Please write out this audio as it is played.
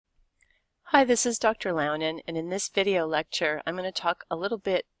Hi, this is Dr. Launen, and in this video lecture I'm going to talk a little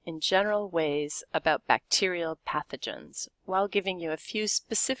bit in general ways about bacterial pathogens while giving you a few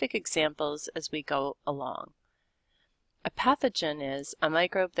specific examples as we go along. A pathogen is a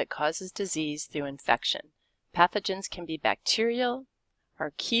microbe that causes disease through infection. Pathogens can be bacterial,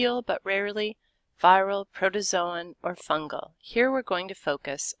 archaeal but rarely, viral, protozoan, or fungal. Here we're going to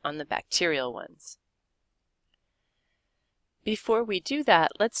focus on the bacterial ones. Before we do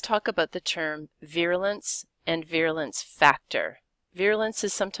that, let's talk about the term virulence and virulence factor. Virulence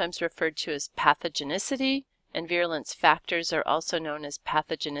is sometimes referred to as pathogenicity, and virulence factors are also known as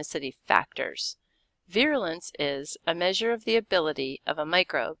pathogenicity factors. Virulence is a measure of the ability of a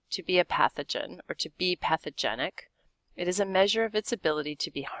microbe to be a pathogen or to be pathogenic. It is a measure of its ability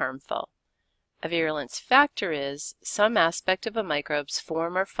to be harmful. A virulence factor is some aspect of a microbe's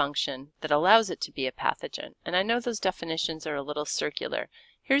form or function that allows it to be a pathogen. And I know those definitions are a little circular.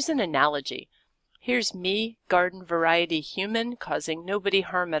 Here's an analogy. Here's me, garden variety human, causing nobody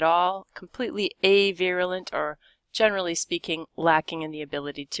harm at all, completely avirulent or generally speaking lacking in the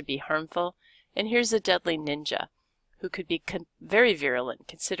ability to be harmful. And here's a deadly ninja who could be very virulent,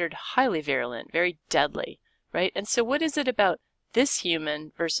 considered highly virulent, very deadly, right? And so what is it about this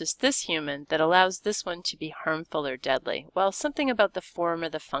human versus this human that allows this one to be harmful or deadly? Well, something about the form or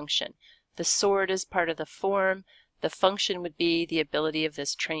the function. The sword is part of the form. The function would be the ability of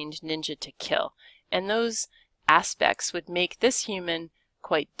this trained ninja to kill. And those aspects would make this human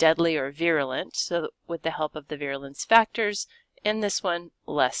quite deadly or virulent, so with the help of the virulence factors, and this one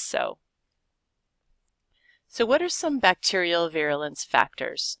less so. So what are some bacterial virulence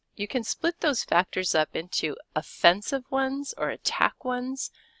factors? You can split those factors up into offensive ones or attack ones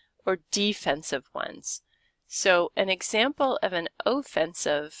or defensive ones. So an example of an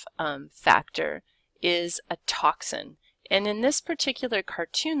offensive factor is a toxin. And in this particular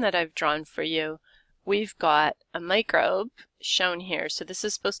cartoon that I've drawn for you, we've got a microbe shown here. So this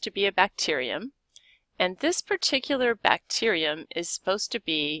is supposed to be a bacterium. And this particular bacterium is supposed to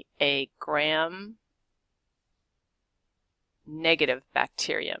be a gram-negative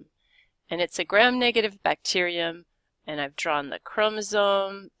bacterium. And it's a gram-negative bacterium, and I've drawn the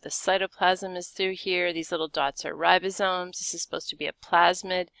chromosome. The cytoplasm is through here. These little dots are ribosomes. This is supposed to be a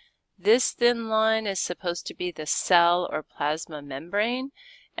plasmid. This thin line is supposed to be the cell or plasma membrane.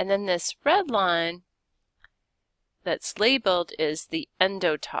 And then this red line that's labeled is the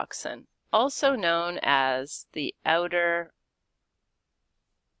endotoxin, also known as the outer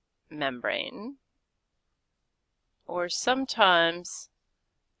membrane, or sometimes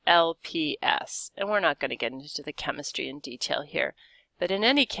LPS, and we're not going to get into the chemistry in detail here. But in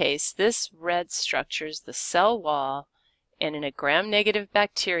any case, this red structure is the cell wall, and in a gram-negative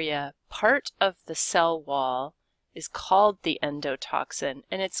bacteria, part of the cell wall is called the endotoxin,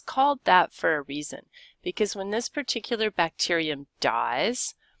 and it's called that for a reason, because when this particular bacterium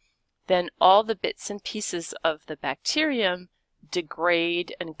dies, then all the bits and pieces of the bacterium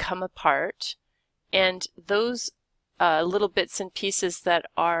degrade and come apart, and those little bits and pieces that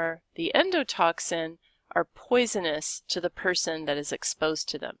are the endotoxin are poisonous to the person that is exposed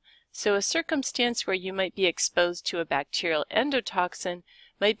to them. So a circumstance where you might be exposed to a bacterial endotoxin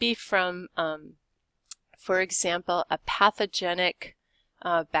might be from, for example, a pathogenic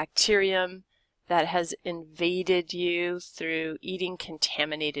bacterium that has invaded you through eating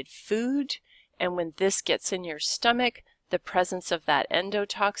contaminated food. And when this gets in your stomach, the presence of that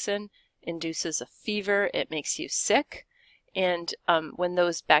endotoxin induces a fever. It makes you sick. And when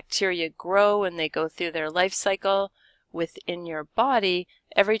those bacteria grow and they go through their life cycle within your body,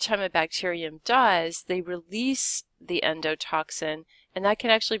 every time a bacterium dies, they release the endotoxin, and that can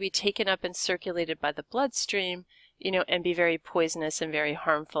actually be taken up and circulated by the bloodstream, and be very poisonous and very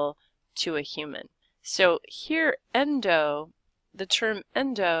harmful to a human. So here, the term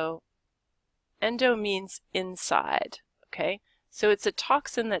endo means inside, okay? So it's a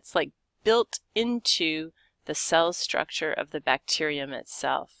toxin that's like built into the cell structure of the bacterium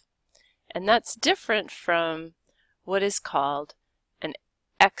itself. And that's different from what is called an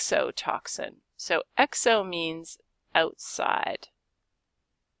exotoxin. So exo means outside.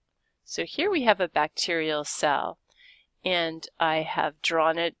 So here we have a bacterial cell, and I have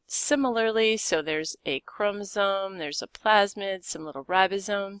drawn it similarly. So there's a chromosome, there's a plasmid, some little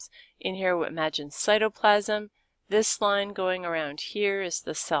ribosomes. In here, we imagine cytoplasm. This line going around here is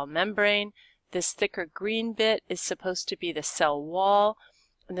the cell membrane. This thicker green bit is supposed to be the cell wall.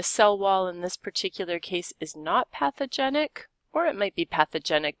 And the cell wall in this particular case is not pathogenic, or it might be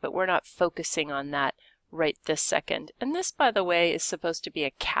pathogenic, but we're not focusing on that right this second. And this, by the way, is supposed to be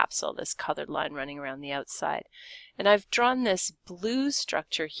a capsule, this colored line running around the outside. And I've drawn this blue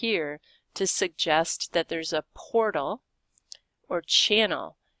structure here to suggest that there's a portal or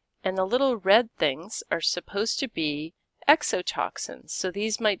channel, and the little red things are supposed to be exotoxins. So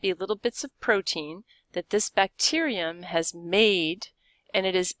these might be little bits of protein that this bacterium has made, and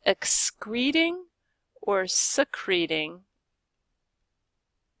it is excreting or secreting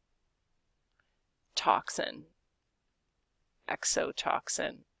toxin,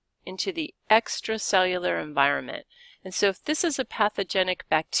 exotoxin, into the extracellular environment. And so if this is a pathogenic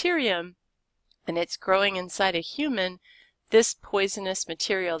bacterium and it's growing inside a human, this poisonous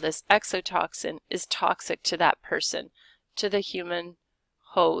material, this exotoxin, is toxic to that person, to the human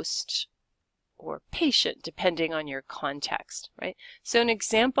host or patient, depending on your context, right? So an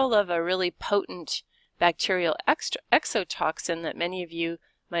example of a really potent bacterial exotoxin that many of you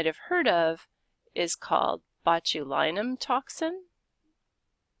might have heard of is called botulinum toxin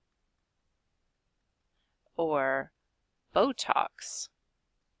or Botox.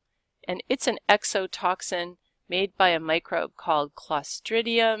 And it's an exotoxin made by a microbe called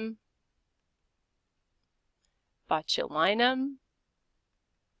Clostridium botulinum.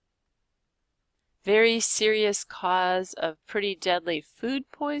 Very serious cause of pretty deadly food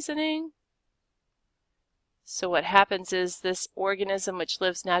poisoning. So what happens is this organism, which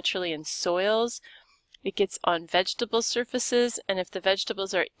lives naturally in soils, it gets on vegetable surfaces, and if the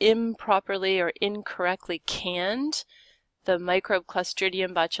vegetables are improperly or incorrectly canned, the microbe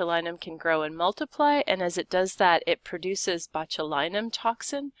Clostridium botulinum can grow and multiply, and as it does that, it produces botulinum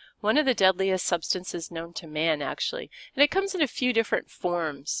toxin, one of the deadliest substances known to man, actually. And it comes in a few different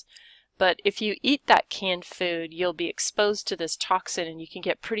forms. But if you eat that canned food, you'll be exposed to this toxin and you can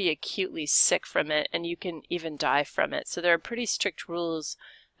get pretty acutely sick from it, and you can even die from it. So there are pretty strict rules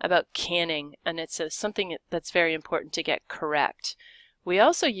about canning, and it's something that's very important to get correct. We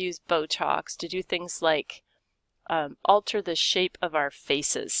also use Botox to do things like alter the shape of our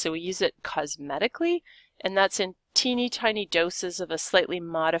faces. So we use it cosmetically, and that's in teeny tiny doses of a slightly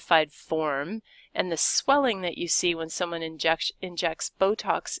modified form. And the swelling that you see when someone injects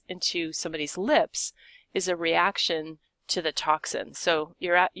Botox into somebody's lips is a reaction to the toxin. So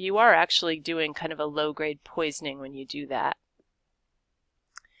you are actually doing kind of a low-grade poisoning when you do that.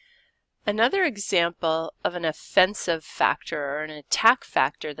 Another example of an offensive factor or an attack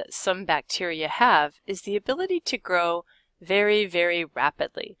factor that some bacteria have is the ability to grow very, very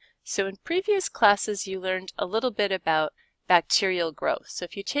rapidly. So in previous classes you learned a little bit about bacterial growth. So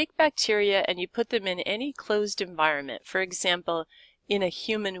if you take bacteria and you put them in any closed environment, for example, in a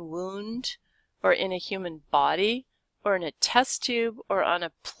human wound or in a human body or in a test tube or on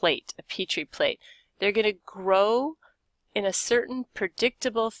a plate, a Petri plate, they're going to grow in a certain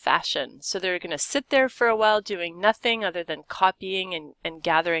predictable fashion. So they're going to sit there for a while doing nothing other than copying and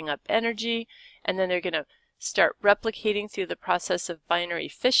gathering up energy, and then they're going to start replicating through the process of binary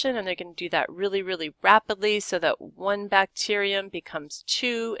fission, and they're going to do that really, really rapidly so that one bacterium becomes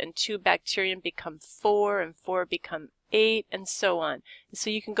 2, and 2 bacterium become 4, and 4 become 8, and so on. And so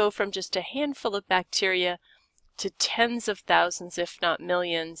you can go from just a handful of bacteria to tens of thousands, if not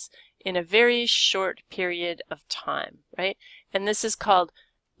millions, in a very short period of time, right? And this is called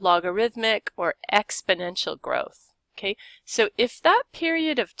logarithmic or exponential growth, okay? So if that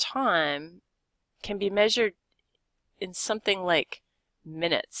period of time can be measured in something like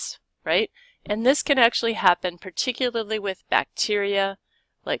minutes, right? And this can actually happen particularly with bacteria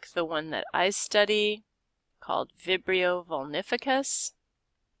like the one that I study called Vibrio vulnificus.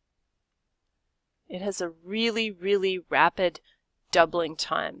 It has a really, really rapid doubling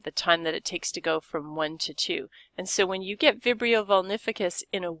time, the time that it takes to go from 1 to 2. And so when you get Vibrio vulnificus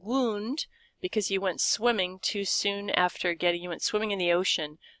in a wound because you went swimming too soon after you went swimming in the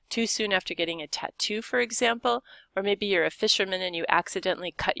ocean too soon after getting a tattoo, for example, or maybe you're a fisherman and you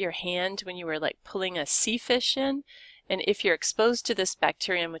accidentally cut your hand when you were like pulling a sea fish in, and if you're exposed to this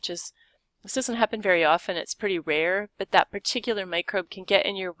bacterium, this doesn't happen very often, it's pretty rare, but that particular microbe can get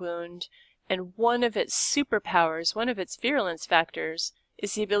in your wound, and one of its superpowers, one of its virulence factors,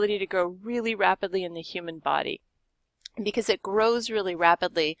 is the ability to grow really rapidly in the human body. And because it grows really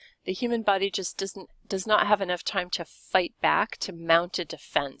rapidly, the human body just does not have enough time to fight back, to mount a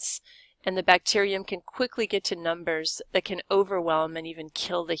defense. And the bacterium can quickly get to numbers that can overwhelm and even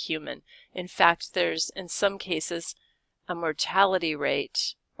kill the human. In fact, there's, in some cases, a mortality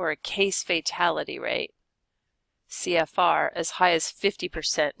rate or a case fatality rate, CFR, as high as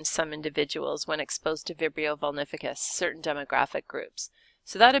 50% in some individuals when exposed to Vibrio vulnificus, certain demographic groups.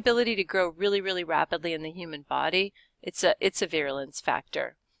 So that ability to grow really, really rapidly in the human body, it's a virulence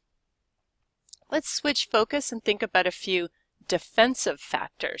factor. Let's switch focus and think about a few defensive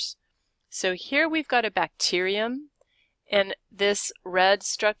factors. So here we've got a bacterium, And this red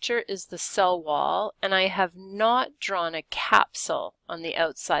structure is the cell wall, and I have not drawn a capsule on the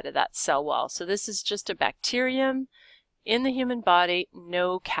outside of that cell wall. So this is just a bacterium in the human body,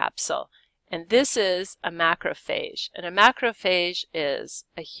 no capsule. And this is a macrophage, and a macrophage is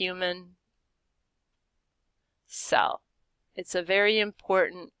a human cell. It's a very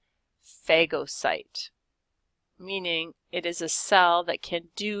important phagocyte, meaning it is a cell that can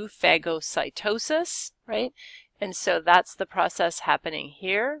do phagocytosis, right? And so that's the process happening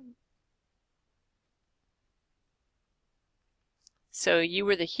here. So you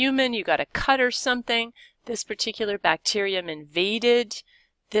were the human, you got a cut or something. This particular bacterium invaded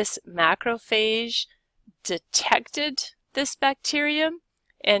this macrophage, detected this bacterium,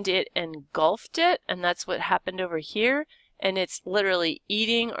 and it engulfed it, and that's what happened over here. And it's literally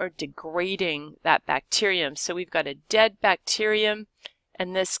eating or degrading that bacterium. So we've got a dead bacterium,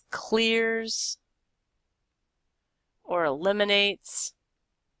 and this clears or eliminates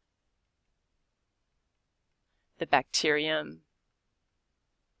the bacterium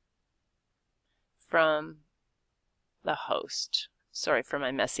from the host. Sorry for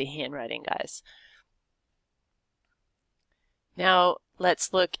my messy handwriting, guys. Now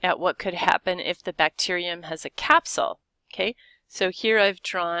let's look at what could happen if the bacterium has a capsule. Okay, so here I've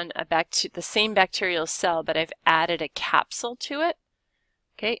drawn the same bacterial cell, but I've added a capsule to it.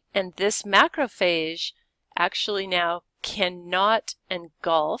 Okay, and this macrophage actually now cannot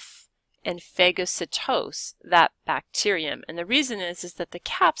engulf and phagocytose that bacterium. And the reason is that the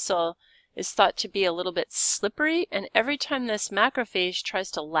capsule is thought to be a little bit slippery, and every time this macrophage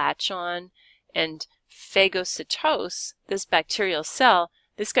tries to latch on and phagocytose this bacterial cell,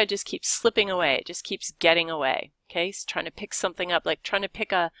 this guy just keeps slipping away, it just keeps getting away. Okay, he's trying to pick something up, like trying to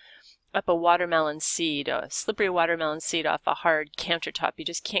pick up a watermelon seed, a slippery watermelon seed off a hard countertop. You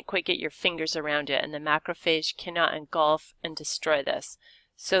just can't quite get your fingers around it, and the macrophage cannot engulf and destroy this.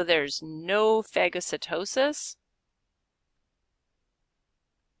 So there's no phagocytosis.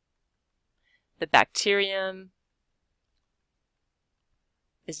 The bacterium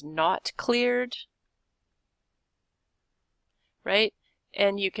is not cleared, right?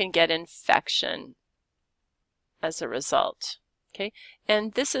 And you can get infection as a result. Okay,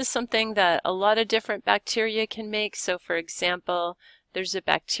 and this is something that a lot of different bacteria can make. So for example, there's a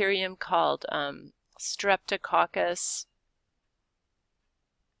bacterium called Streptococcus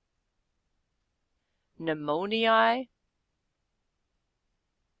pneumoniae.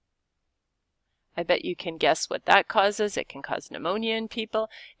 I bet you can guess what that causes. It can cause pneumonia in people,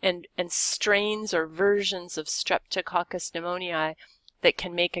 and strains or versions of Streptococcus pneumoniae that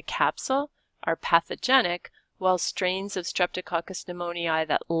can make a capsule are pathogenic, while strains of Streptococcus pneumoniae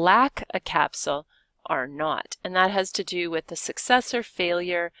that lack a capsule are not. And that has to do with the success or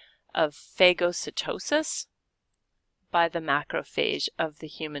failure of phagocytosis by the macrophage of the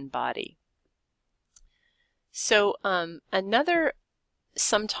human body. So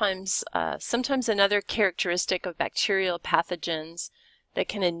sometimes another characteristic of bacterial pathogens that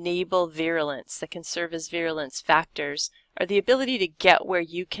can enable virulence, that can serve as virulence factors, are the ability to get where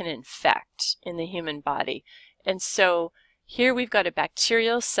you can infect in the human body. And so here we've got a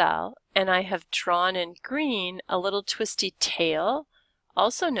bacterial cell, and I have drawn in green a little twisty tail,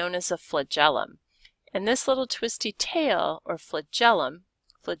 also known as a flagellum. And this little twisty tail, or flagellum,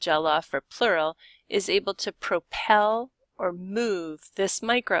 flagella for plural, is able to propel or move this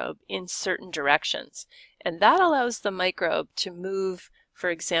microbe in certain directions. And that allows the microbe to move,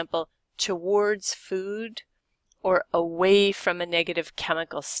 for example, towards food or away from a negative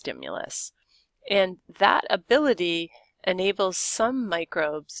chemical stimulus. And that ability enables some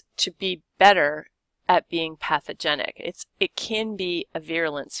microbes to be better at being pathogenic. It can be a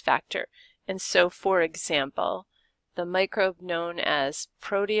virulence factor. And so, for example, the microbe known as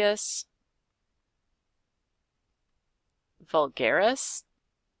Proteus vulgaris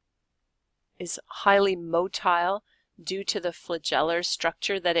is highly motile due to the flagellar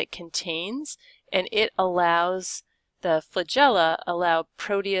structure that it contains, and it allows the flagella allow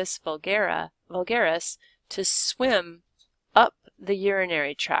Proteus vulgaris to swim up the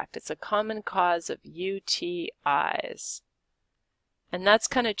urinary tract. It's a common cause of UTIs. And that's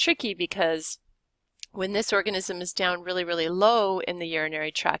kind of tricky because when this organism is down really, really low in the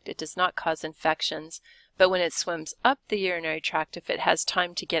urinary tract, it does not cause infections. But when it swims up the urinary tract, if it has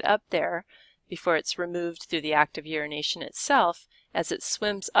time to get up there before it's removed through the act of urination itself, as it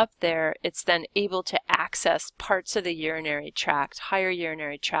swims up there, it's then able to access parts of the urinary tract, higher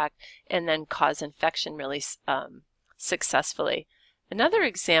urinary tract, and then cause infection really successfully. Another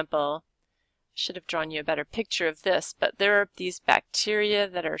example, I should have drawn you a better picture of this, but there are these bacteria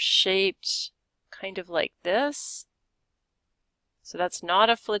that are shaped kind of like this. So that's not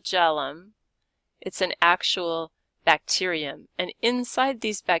a flagellum. It's an actual bacterium. And inside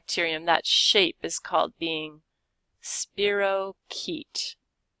these bacterium, that shape is called being spirochete.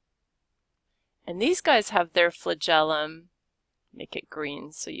 And these guys have their flagellum, make it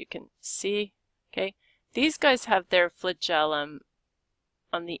green so you can see, okay? These guys have their flagellum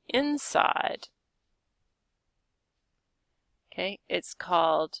on the inside. Okay, it's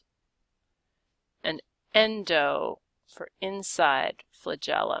called an endo for inside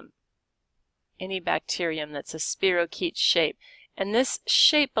flagellum. Any bacterium that's a spirochete shape. And this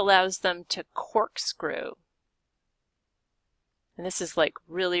shape allows them to corkscrew. And this is like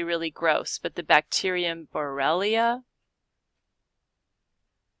really, really gross, but the bacterium Borrelia,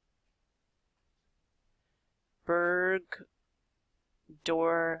 Bergdorferi,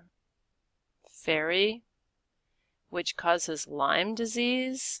 which causes Lyme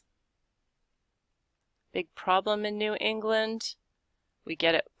disease. Big problem in New England. We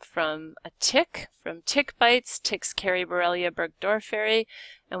get it from a tick, from tick bites. Ticks carry Borrelia burgdorferi,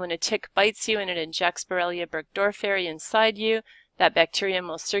 and when a tick bites you and it injects Borrelia burgdorferi inside you, that bacterium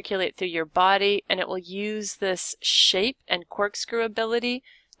will circulate through your body and it will use this shape and corkscrew ability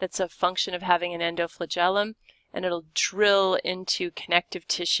that's a function of having an endoflagellum, and it'll drill into connective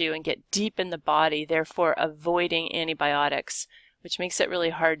tissue and get deep in the body, therefore avoiding antibiotics, which makes it really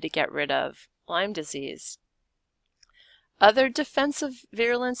hard to get rid of Lyme disease. Other defensive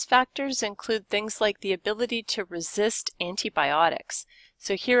virulence factors include things like the ability to resist antibiotics.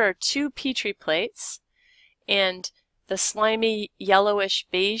 So here are 2 Petri plates, and the slimy yellowish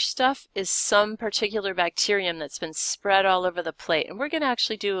beige stuff is some particular bacterium that's been spread all over the plate. And we're going to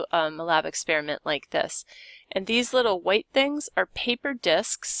actually do a lab experiment like this. And these little white things are paper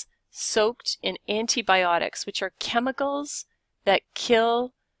discs soaked in antibiotics, which are chemicals that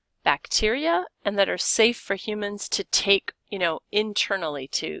kill bacteria and that are safe for humans to take, internally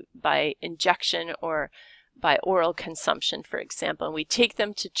by injection or by oral consumption, for example. And we take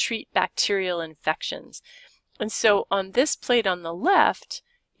them to treat bacterial infections. And so on this plate on the left,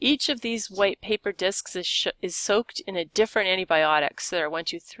 each of these white paper discs is soaked in a different antibiotic. So there are 1,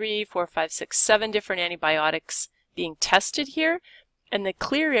 2, 3, 4, 5, 6, 7 different antibiotics being tested here. And the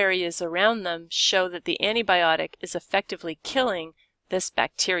clear areas around them show that the antibiotic is effectively killing this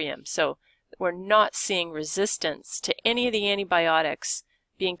bacterium. So we're not seeing resistance to any of the antibiotics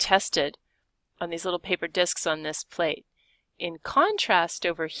being tested on these little paper discs on this plate. In contrast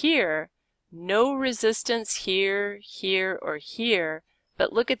over here, no resistance here, here, or here,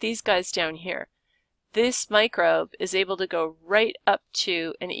 but look at these guys down here. This microbe is able to go right up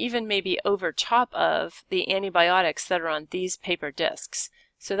to and even maybe over top of the antibiotics that are on these paper discs.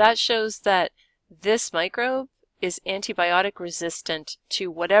 So that shows that this microbe is antibiotic resistant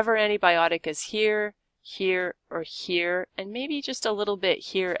to whatever antibiotic is here, here, or here, and maybe just a little bit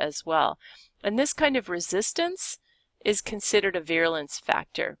here as well. And this kind of resistance is considered a virulence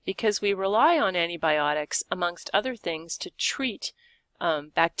factor because we rely on antibiotics, amongst other things, to treat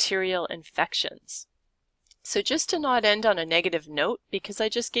bacterial infections. So just to not end on a negative note, because I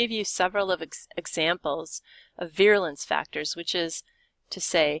just gave you several of examples of virulence factors, which is to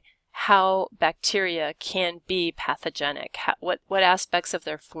say how bacteria can be pathogenic, what aspects of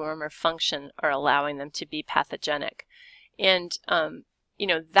their form or function are allowing them to be pathogenic. And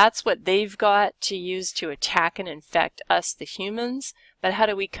that's what they've got to use to attack and infect us, the humans. But how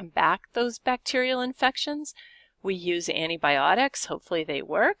do we combat those bacterial infections? We use antibiotics. Hopefully they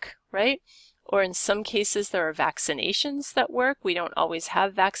work, right? Or in some cases there are vaccinations that work. We don't always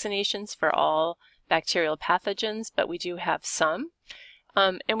have vaccinations for all bacterial pathogens, but we do have some.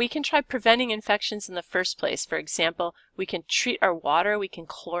 And we can try preventing infections in the first place. For example, we can treat our water, we can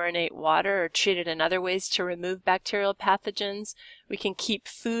chlorinate water or treat it in other ways to remove bacterial pathogens. We can keep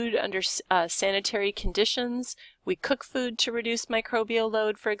food under sanitary conditions. We cook food to reduce microbial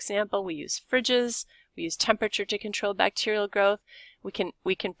load, for example. We use fridges. We use temperature to control bacterial growth.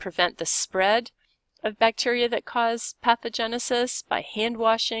 We can prevent the spread of bacteria that cause pathogenesis by hand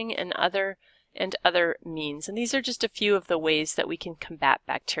washing and other means. And these are just a few of the ways that we can combat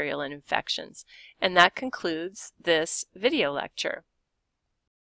bacterial infections. And that concludes this video lecture.